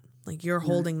holding that. Like you're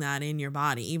holding that in your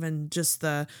body, even just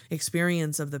the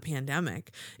experience of the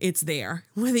pandemic. It's there.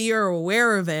 Whether you're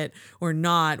aware of it or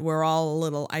not, we're all a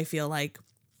little, I feel like,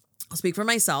 I'll speak for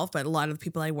myself, but a lot of the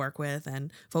people I work with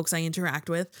and folks I interact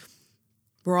with,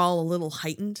 we're all a little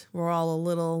heightened. We're all a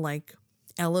little like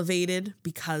elevated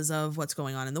because of what's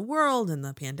going on in the world and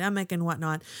the pandemic and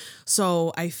whatnot.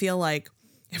 So I feel like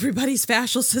everybody's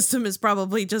fascial system is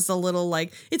probably just a little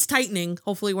like it's tightening.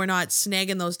 Hopefully we're not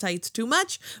snagging those tights too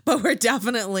much, but we're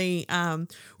definitely,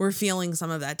 we're feeling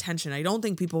some of that tension. I don't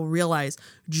think people realize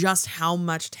just how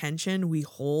much tension we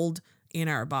hold in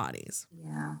our bodies.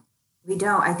 Yeah, we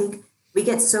don't. I think we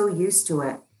get so used to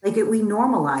it. Like we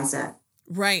normalize it.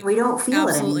 Right. We don't feel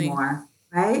Absolutely. it anymore.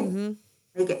 Right. Mm-hmm.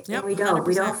 Like Yep, we don't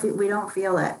 100%. we don't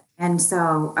feel it. And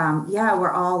so, yeah,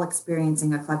 we're all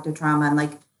experiencing a collective trauma and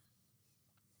like,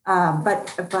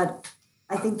 but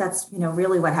I think that's,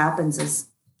 really what happens is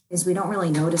we don't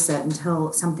really notice it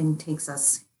until something takes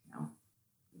us,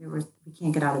 we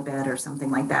can't get out of bed or something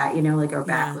like that, like our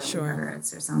back really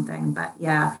hurts or something. But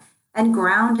yeah, and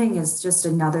grounding is just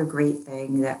another great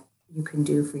thing that you can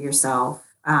do for yourself.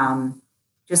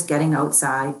 Just getting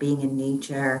outside, being in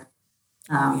nature,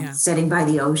 sitting by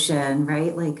the ocean,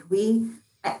 right? Like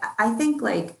I think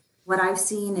like what I've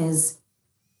seen is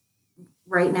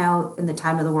right now in the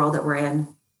time of the world that we're in,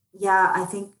 yeah, I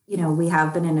think, we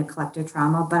have been in a collective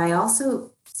trauma, but I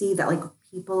also see that like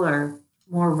people are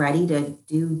more ready to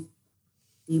do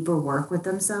deeper work with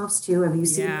themselves too. Have you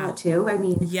seen that too? I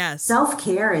mean, yes,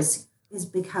 self-care is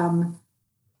become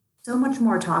so much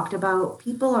more talked about.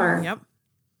 People are,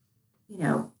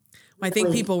 I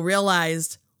think people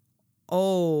realized,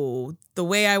 oh, the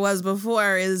way I was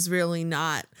before is really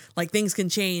not, like things can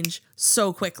change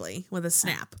so quickly with a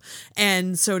snap.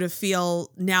 And so to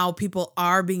feel now people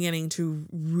are beginning to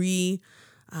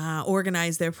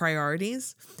organize their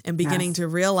priorities and beginning to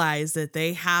realize that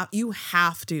you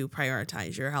have to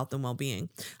prioritize your health and well-being.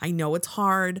 I know it's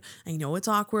hard. I know it's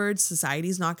awkward.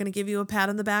 Society's not going to give you a pat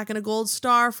on the back and a gold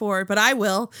star for it, but I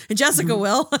will. And Jessica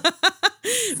will.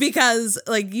 Because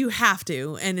like you have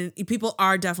to, and people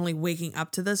are definitely waking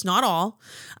up to this, not all,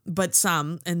 but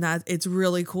some, and that it's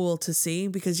really cool to see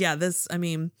because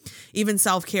even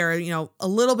self-care, a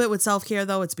little bit with self-care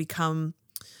though, it's become,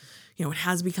 it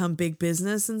has become big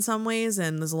business in some ways,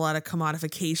 and there's a lot of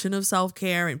commodification of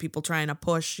self-care and people trying to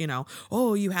push,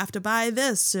 oh, you have to buy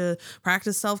this to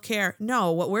practice self-care.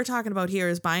 No, what we're talking about here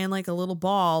is buying like a little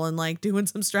ball and like doing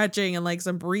some stretching and like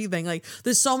some breathing. Like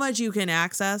there's so much you can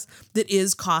access that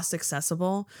is cost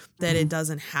accessible that it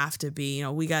doesn't have to be,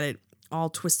 we got it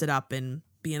all twisted up and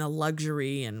being a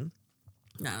luxury and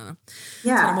I don't know.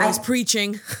 Yeah. I'm always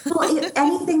preaching. Well,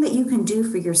 anything that you can do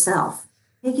for yourself.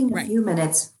 Taking a few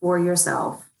minutes for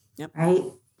yourself, right?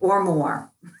 Or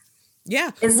more. Yeah,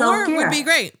 it's more self-care. would be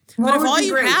great. But if all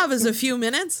you have is a few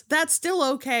minutes, that's still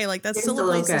okay. Like that's still a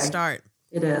place to start.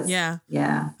 It is. Yeah.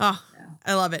 Yeah. Oh, yeah.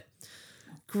 I love it.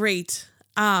 Great.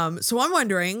 So I'm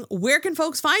wondering, where can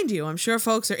folks find you? I'm sure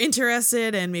folks are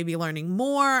interested in maybe learning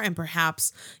more and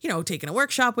perhaps, taking a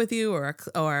workshop with you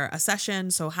or a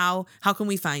session. So how can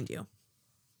we find you?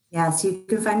 Yes, you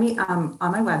can find me on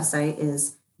my website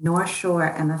is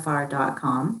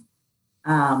northshoremfr.com.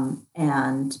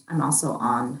 And I'm also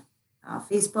on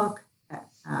Facebook at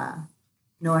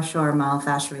North Shore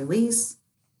Myelofascial Release.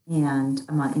 And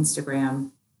I'm on Instagram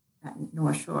at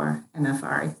North Shore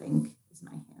MFR, I think is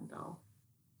my handle.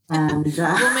 And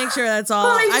we'll make sure that's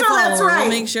all. We'll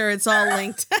make sure it's all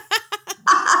linked.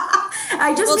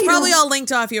 It's probably all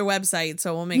linked off your website,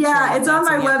 so we'll make sure. Yeah, it's on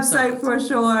my website for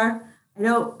sure. I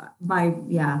know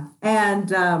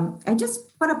and I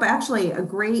just put up actually a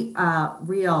great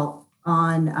reel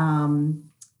on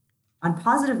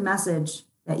positive message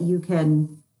that you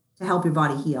can to help your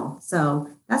body heal. So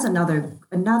that's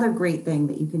another great thing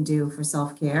that you can do for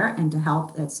self-care and to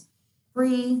help. That's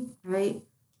free, right,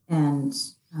 and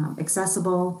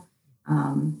accessible.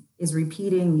 Is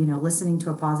repeating, listening to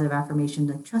a positive affirmation,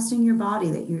 like trusting your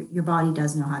body that your body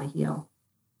does know how to heal.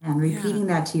 And repeating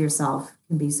that to yourself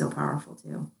can be so powerful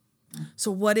too. So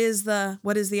what is the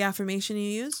affirmation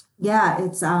you use? Yeah,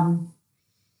 it's I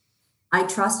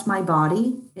trust my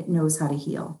body. It knows how to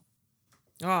heal.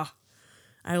 Oh,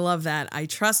 I love that. I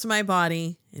trust my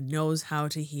body. It knows how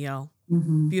to heal.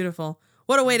 Mm-hmm. Beautiful.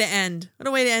 What a way to end. What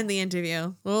a way to end the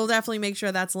interview. We'll definitely make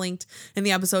sure that's linked in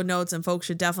the episode notes, and folks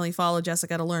should definitely follow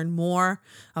Jessica to learn more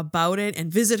about it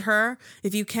and visit her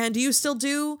if you can. Do you still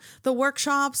do the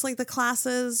workshops, like the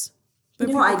classes, but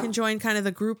people can join kind of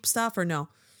the group stuff, or no?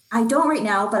 I don't right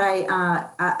now, but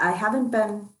I haven't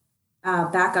been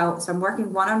back out. So I'm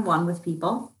working one-on-one with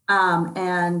people.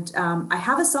 And I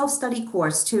have a self-study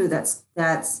course too. That's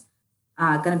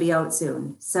going to be out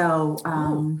soon. So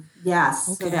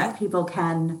yes, so that people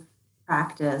can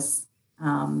practice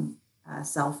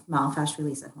self myofascial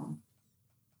release at home.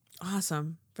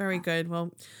 Awesome. Very good.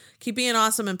 Well, keep being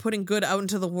awesome and putting good out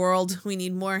into the world. We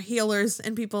need more healers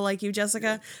and people like you,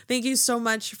 Jessica. Thank you so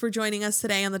much for joining us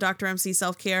today on the Dr. MC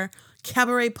Self-Care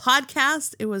Cabaret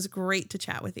podcast. It was great to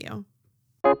chat with you.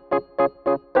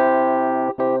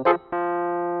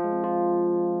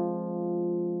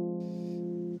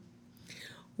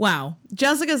 Wow,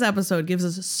 Jessica's episode gives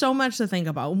us so much to think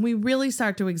about when we really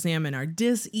start to examine our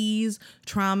dis-ease,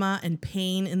 trauma, and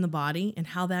pain in the body and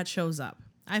how that shows up.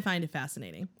 I find it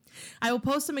fascinating. I will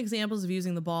post some examples of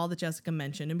using the ball that Jessica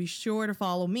mentioned, and be sure to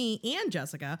follow me and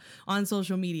Jessica on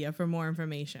social media for more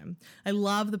information. I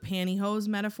love the pantyhose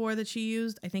metaphor that she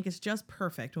used. I think it's just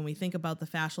perfect when we think about the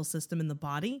fascial system in the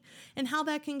body and how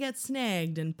that can get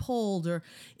snagged and pulled or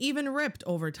even ripped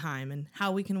over time, and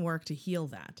how we can work to heal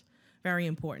that. Very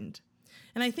important.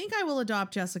 And I think I will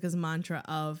adopt Jessica's mantra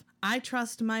of, I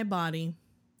trust my body,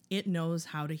 it knows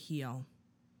how to heal.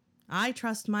 I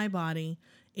trust my body,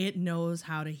 it knows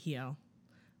how to heal.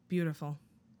 Beautiful.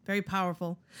 Very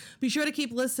powerful. Be sure to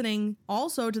keep listening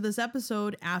also to this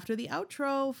episode after the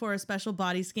outro for a special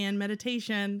body scan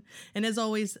meditation. And as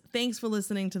always, thanks for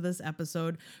listening to this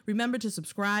episode. Remember to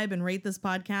subscribe and rate this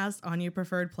podcast on your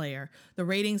preferred player. The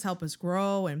ratings help us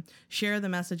grow and share the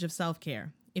message of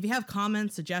self-care. If you have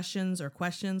comments, suggestions, or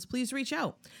questions, please reach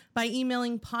out by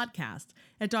emailing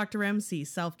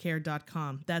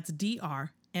podcast@drmcselfcare.com. That's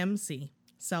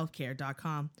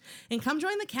drmcselfcare.com. And come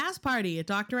join the cast party at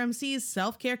Dr. MC's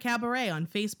Self-Care Cabaret on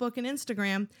Facebook and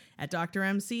Instagram at Dr.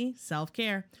 MC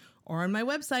Self-Care, or on my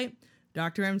website,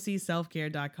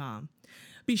 drmcselfcare.com.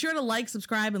 Be sure to like,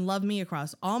 subscribe, and love me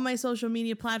across all my social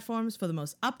media platforms for the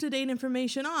most up-to-date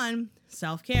information on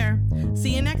self-care.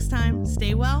 See you next time.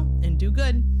 Stay well and do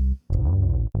good.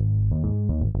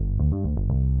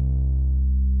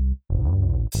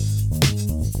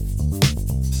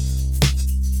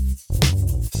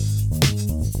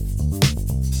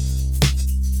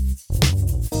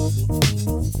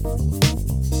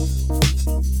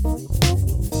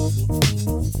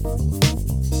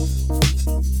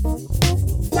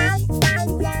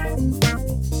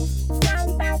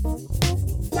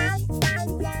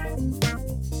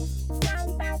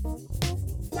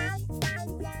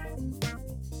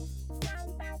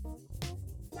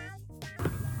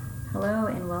 Hello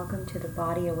and welcome to the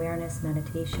Body Awareness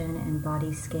Meditation and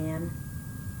Body Scan.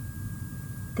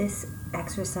 This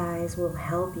exercise will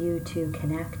help you to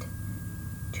connect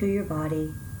to your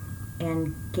body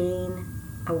and gain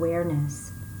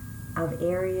awareness of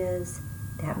areas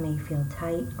that may feel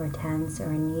tight or tense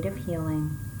or in need of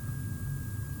healing.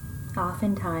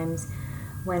 Oftentimes,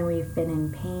 when we've been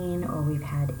in pain or we've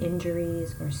had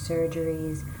injuries or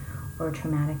surgeries or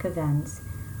traumatic events,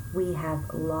 we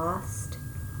have lost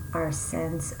our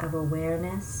sense of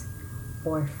awareness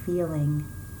or feeling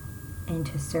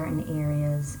into certain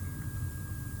areas,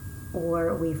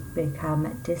 or we've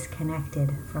become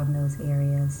disconnected from those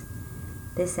areas.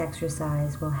 This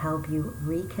exercise will help you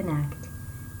reconnect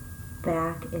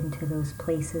back into those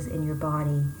places in your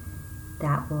body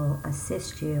that will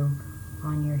assist you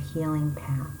on your healing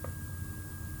path.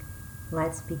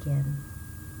 Let's begin.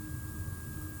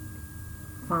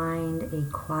 Find a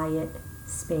quiet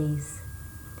space,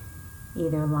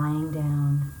 either lying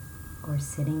down or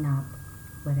sitting up,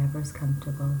 whatever's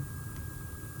comfortable.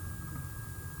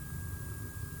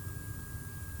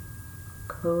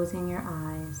 Closing your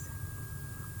eyes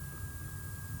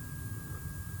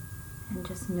and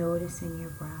just noticing your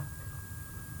breath.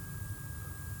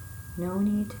 No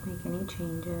need to make any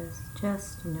changes,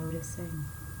 just noticing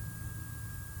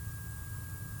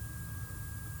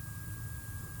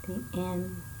the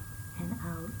in and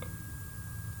out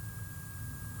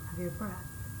of your breath.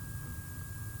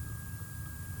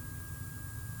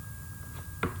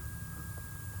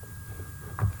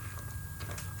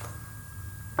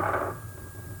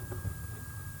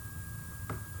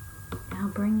 Now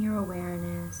bring your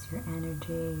awareness, your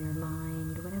energy, your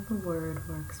mind, whatever word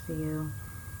works for you,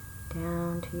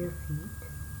 down to your feet.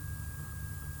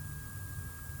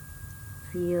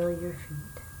 Feel your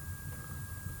feet.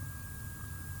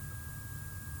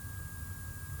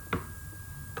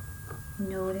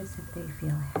 Notice if they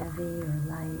feel heavy or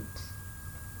light.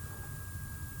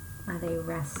 Are they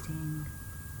resting?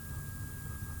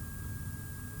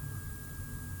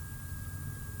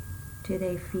 Do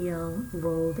they feel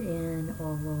rolled in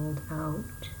or rolled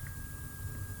out?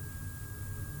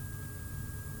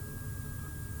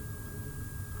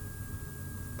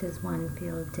 Does one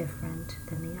feel different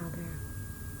than the other?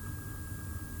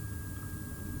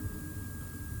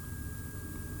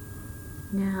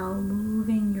 Now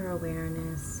moving your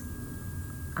awareness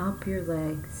up your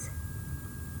legs.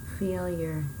 Feel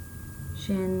your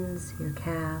shins, your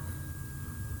calf,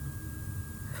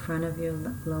 the front of your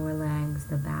lower legs,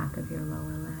 the back of your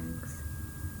lower legs.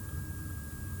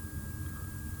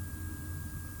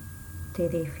 Do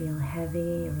they feel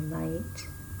heavy or light,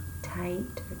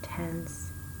 tight or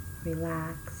tense,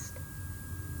 relaxed?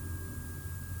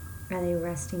 Are they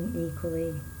resting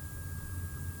equally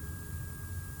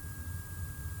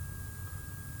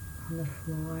on the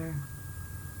floor?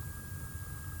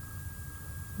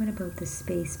 What about the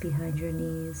space behind your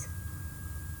knees?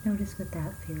 Notice what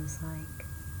that feels like.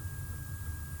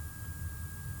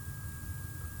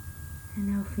 And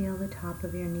now feel the top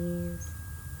of your knees.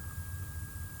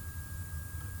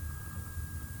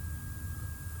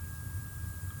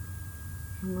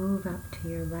 And move up to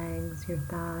your legs, your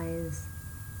thighs.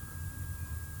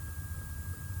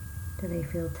 Do they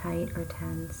feel tight or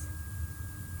tense?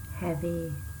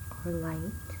 Heavy or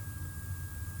light?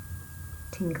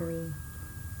 Tingly?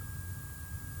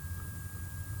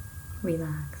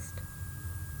 Relaxed?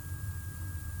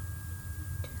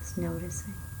 Just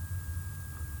noticing.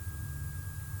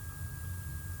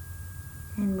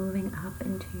 And moving up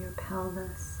into your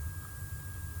pelvis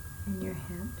and your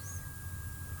hips.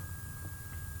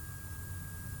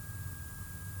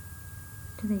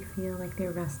 Do they feel like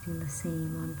they're resting the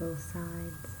same on both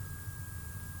sides?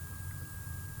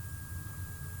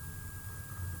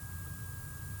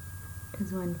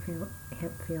 Does one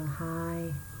hip feel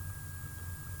high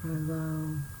or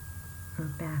low or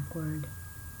backward,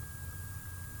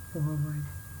 forward?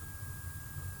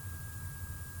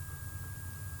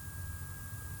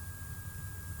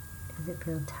 Does it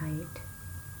feel tight,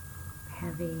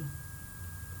 heavy,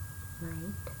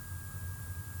 light?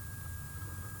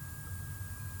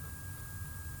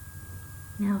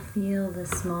 Now feel the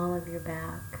small of your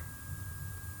back.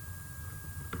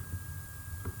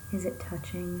 Is it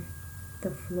touching the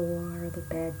floor or the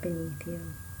bed beneath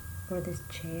you, or this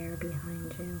chair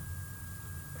behind you?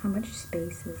 How much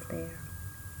space is there?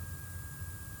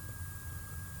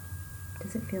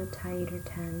 Does it feel tight or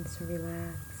tense or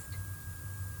relaxed?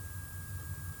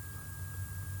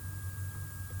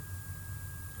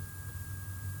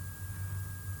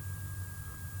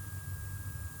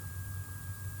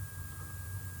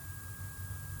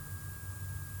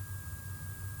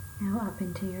 Now up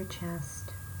into your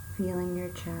chest, feeling your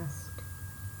chest.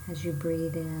 As you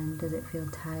breathe in, does it feel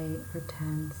tight or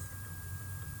tense?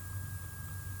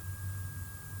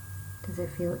 Does it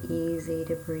feel easy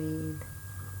to breathe?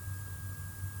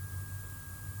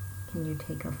 Can you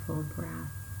take a full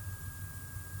breath?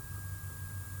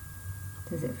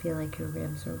 Does it feel like your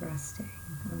ribs are resting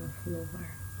on the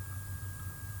floor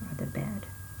or the bed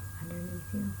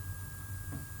underneath you?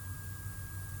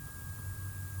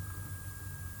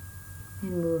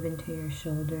 And move into your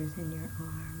shoulders and your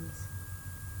arms.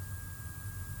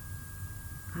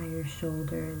 Are your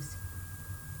shoulders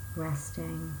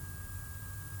resting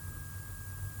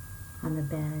on the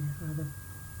bed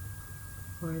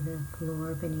or the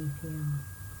floor beneath you?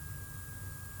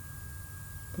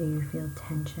 Do you feel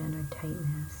tension or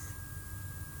tightness?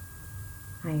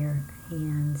 Are your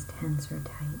hands tense or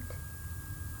tight?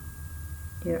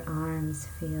 Do your arms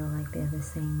feel like they have the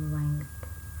same length,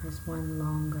 or is one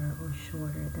longer or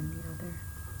shorter than the other?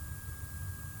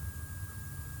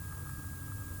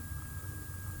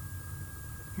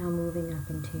 Now moving up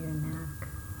into your neck.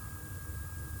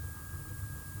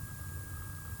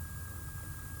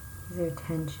 Is there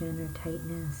tension or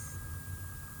tightness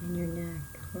in your neck,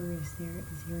 or is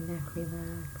your neck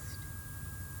relaxed?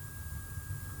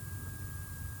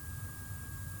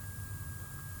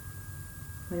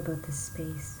 What about the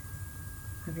space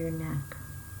of your neck,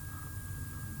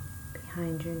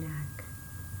 behind your neck?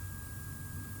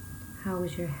 How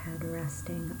is your head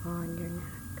resting on your neck?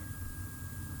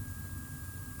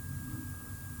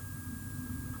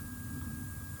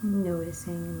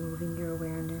 Noticing and moving your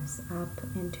awareness up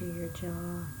into your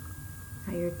jaw.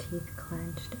 Are your teeth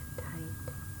clenched and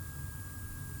tight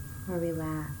or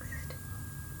relaxed?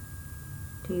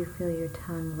 Do you feel your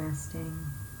tongue resting?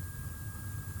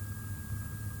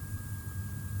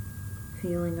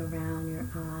 Feeling around your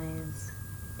eyes.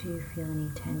 Do you feel any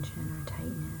tension or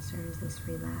tightness, or is this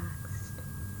relaxed?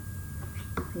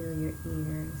 Feel your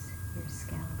ears, your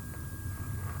scalp.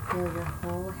 Feel your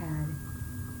whole head.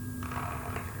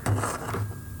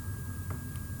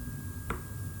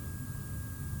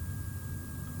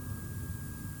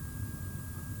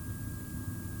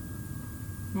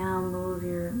 Now move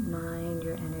your mind,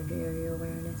 your energy, or your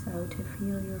awareness out to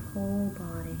feel your whole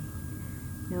body,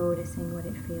 noticing what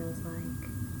it feels like.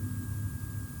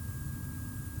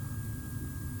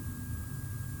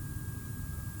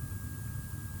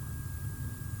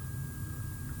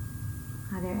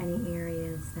 Are there any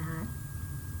areas that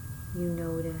you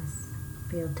notice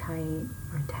feel tight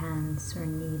or tense or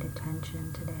need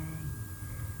attention today,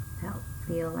 that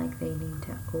feel like they need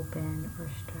to open or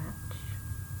stretch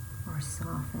or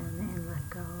soften and let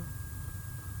go?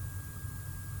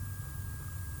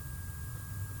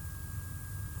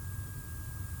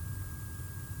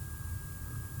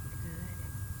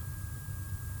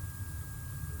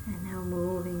 And now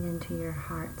moving into your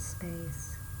heart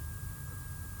space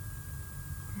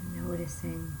and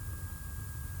noticing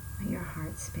what your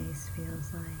heart space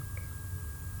feels like.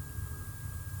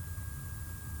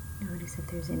 Notice if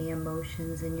there's any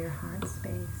emotions in your heart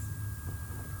space.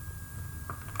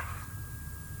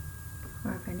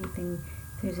 Or if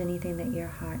there's anything that your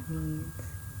heart needs.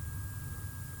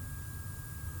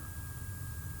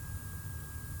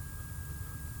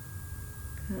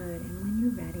 Good, and when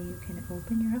you're ready, you can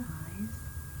open your eyes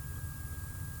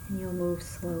and you'll move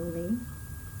slowly.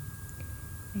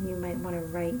 And you might want to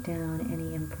write down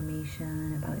any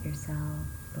information about yourself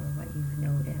or what you've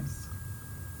noticed.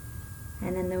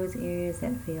 And then those areas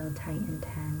that feel tight and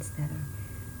tense, that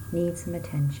need some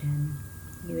attention,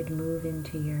 you would move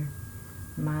into your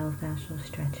myofascial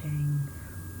stretching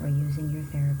or using your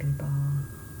therapy ball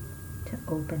to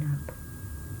open up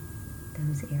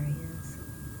those areas.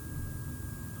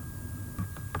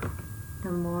 The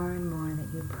more and more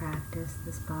that you practice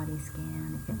this body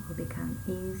scan, it will become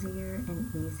easier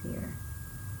and easier.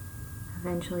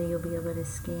 Eventually you'll be able to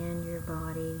scan your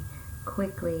body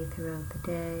quickly throughout the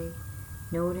day,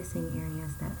 noticing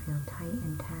areas that feel tight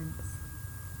and tense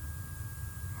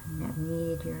and that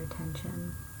need your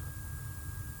attention.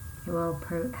 It will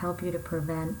help you to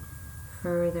prevent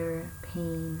further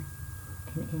pain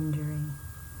and injury.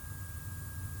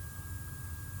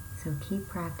 So keep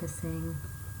practicing.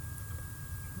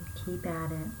 Keep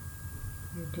at it.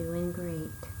 You're doing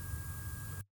great.